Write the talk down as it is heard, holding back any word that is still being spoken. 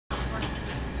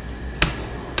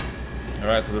All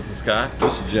right, so this is Scott.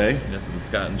 This is Jay. This is the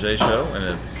Scott and Jay Show, and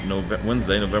it's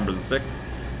Wednesday, November the 6th.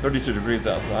 32 degrees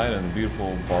outside in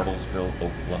beautiful Bartlesville,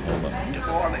 Oklahoma. Good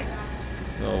morning.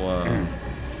 So,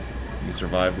 you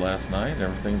survived last night.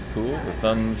 Everything's cool. The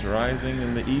sun's rising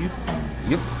in the east.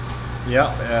 Yep.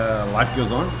 Yeah, life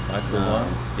goes on. Life goes on.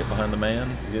 Get behind the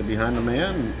man. Get behind the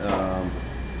man.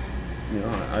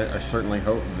 I certainly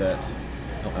hope that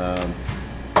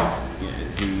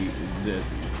that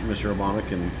Mr. Obama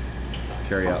can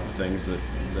carry out the things that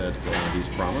he's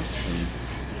promised, and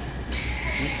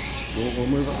we'll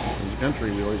move on as a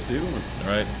country. We always do. All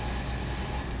right.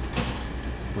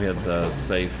 We had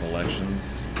safe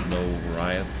elections, no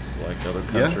riots like other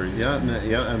countries. Yeah,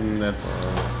 and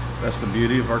that's the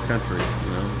beauty of our country.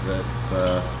 That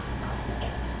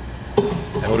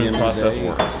voting process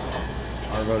works.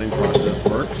 Our voting process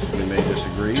works. We may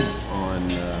disagree on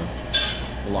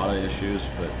a lot of issues,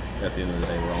 but at the end of the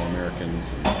day, we're all Americans.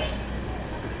 And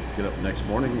get up next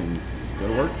morning and go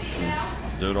to work and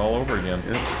do it all over again.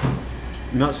 Yeah.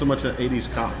 Not so much an 80s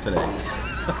cop today.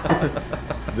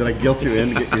 Did I guilt you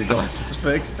in to get your glasses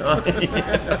fixed?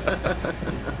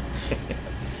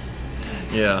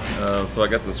 Yeah, so I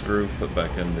got the screw put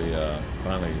back in the,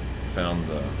 finally found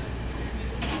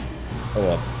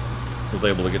was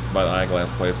able to get by the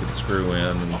eyeglass place, get the screw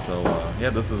in, and so,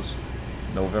 this is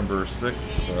November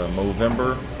 6th,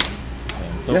 Movember,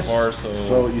 and so far, so...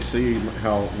 So you see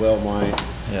how well my...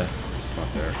 Yeah. It's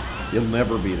not there. You'll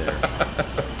never be there.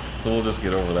 So we'll just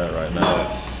get over that right now.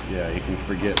 Yeah, you can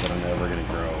forget that I'm never going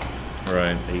to grow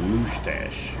right. a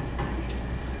mustache.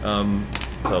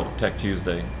 So, Tech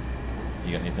Tuesday,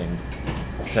 you got anything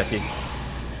techie?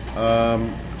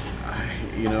 I'm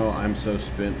so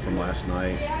spent from last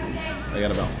night. I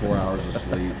got about 4 hours of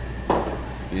sleep.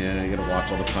 Yeah, you got to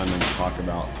watch all the pundits talk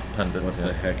about what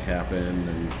the heck happened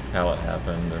and how it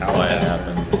happened and why it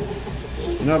happened.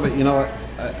 But you know what?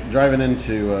 Driving in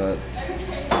here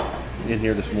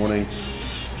this morning.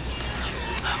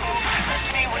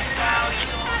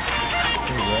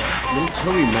 Little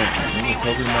Toby Mac.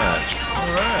 Toby Mac.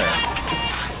 All right.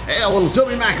 Hey, a little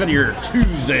Toby Mac on your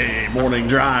Tuesday morning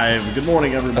drive. Good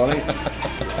morning, everybody.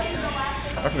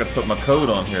 I forgot to put my code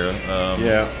on here.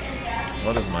 Yeah.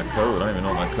 What is my code? I don't even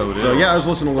know what my code is. So I was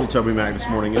listening to little Toby Mac this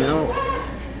morning.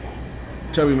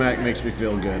 Toby Mac makes me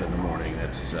feel good in the morning.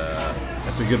 That's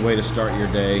a good way to start your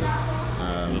day.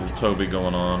 Little Toby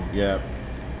going on. Yep.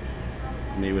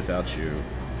 Me Without You.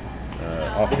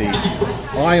 Off the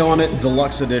Eye on It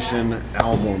Deluxe Edition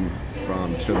album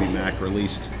from Toby Mac,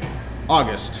 released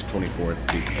August 24th,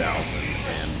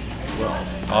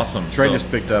 2012. Awesome. Trey just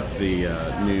picked up the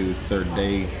new Third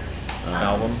Day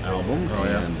album.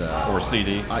 Or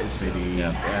CD. CD.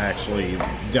 Yeah. I actually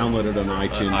downloaded it on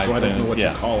iTunes, so I don't know what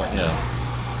to call it. Yeah.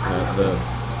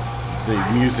 The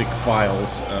music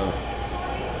files of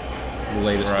the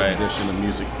latest edition of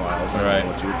music files. I don't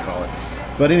know what you would call it.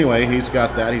 But anyway, he's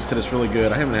got that. He said it's really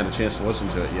good. I haven't had a chance to listen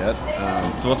to it yet.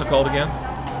 So what's it called again?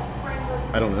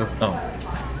 I don't know. Oh.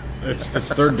 It's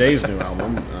Third Day's new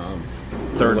album.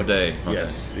 Third Day. Okay.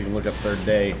 Yes, you can look up Third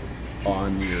Day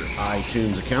on your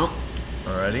iTunes account.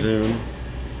 Alrighty. Zune,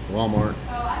 Walmart,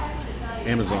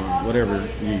 Amazon, whatever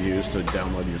you use to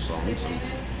download your songs.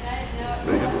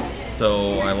 There you go.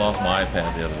 So I lost my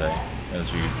iPad the other day, as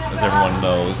everyone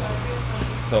knows.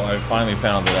 So I finally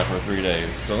found it after 3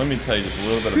 days. So let me tell you just a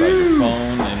little bit about your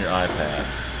phone and your iPad.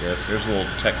 Yes, here's a little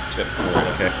tech tip for you.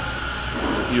 Okay.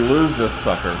 If you lose this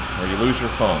sucker, or you lose your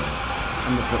phone,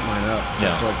 I'm gonna put mine up.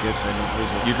 Yeah. So I guess I don't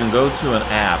lose it. You can go to an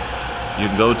app. You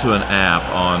can go to an app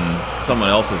on someone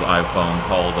else's iPhone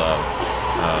called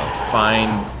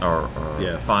Find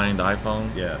iPhone.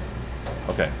 Yeah.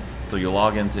 Okay. So you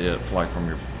log into it from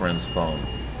your friend's phone,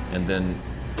 and then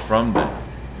from that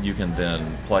you can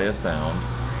then play a sound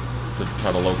to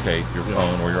try to locate your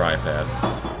phone or your iPad,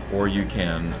 or you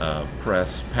can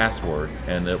press password,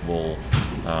 and it will.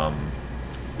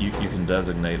 You can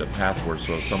designate a password,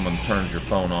 so if someone turns your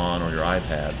phone on or your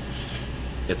iPad,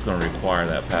 it's going to require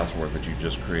that password that you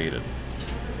just created.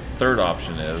 Third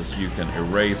option is you can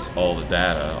erase all the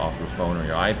data off your phone or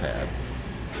your iPad.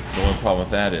 The only problem with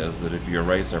that is that if you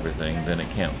erase everything, then it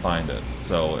can't find it.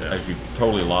 So if you've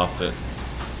totally lost it,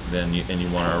 then you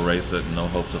want to erase it and no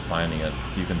hopes of finding it,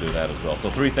 you can do that as well.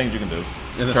 So 3 things you can do.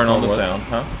 Turn on the sound.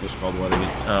 Huh? It's called what again?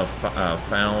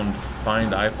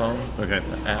 Find iPhone. Okay.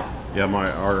 App. Yeah,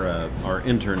 our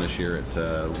intern this year at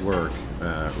work,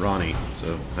 Ronnie.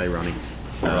 So hey, Ronnie.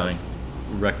 Ronnie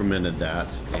recommended that,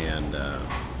 and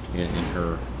in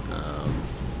her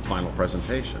final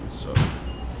presentation. So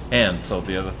And so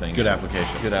the other thing Good is,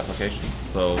 application. Good application.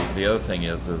 So the other thing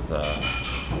is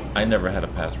I never had a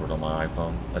password on my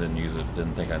iPhone. I didn't use it.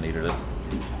 Didn't think I needed it,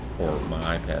 or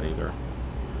my iPad either.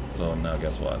 So now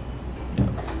guess what? Yeah,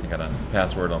 I got a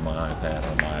password on my iPad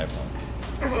on my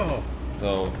iPhone.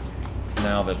 So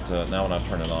now now when I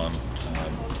turn it on,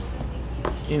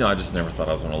 I just never thought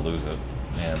I was going to lose it.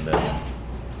 And then,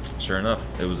 sure enough,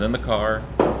 it was in the car.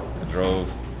 I drove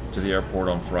to the airport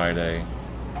on Friday.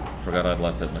 Forgot I'd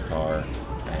left it in the car,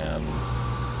 and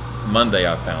Monday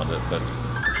I found it, but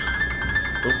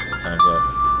time's up.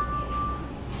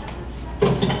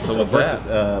 So with that,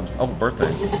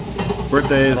 birthdays.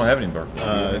 Birthdays. I don't have any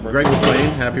birthdays. Greg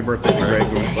McLean. Happy birthday to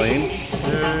Greg McLean.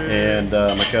 And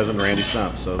my cousin Randy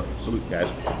Stump. So salute, guys.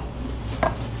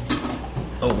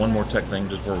 Oh, one more tech thing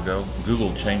just before we go.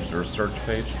 Google changed their search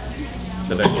page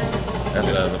today. As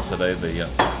of today, you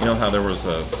know how there was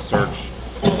a search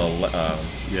on the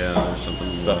there's something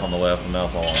stuff on the left, and now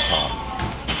it's all on top.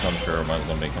 I'm sure everybody's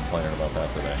gonna be complaining about that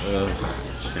today.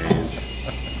 Change.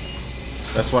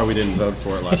 That's why we didn't vote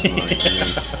for it last night. I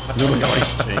mean, nobody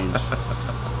likes change.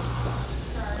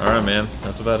 All right, man.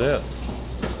 That's about it.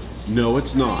 No,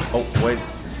 it's not. Oh, wait.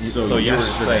 So you were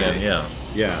saying, yeah.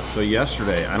 Yeah, so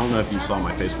yesterday, I don't know if you saw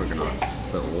my Facebook or not,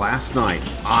 but last night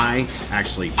I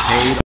actually paid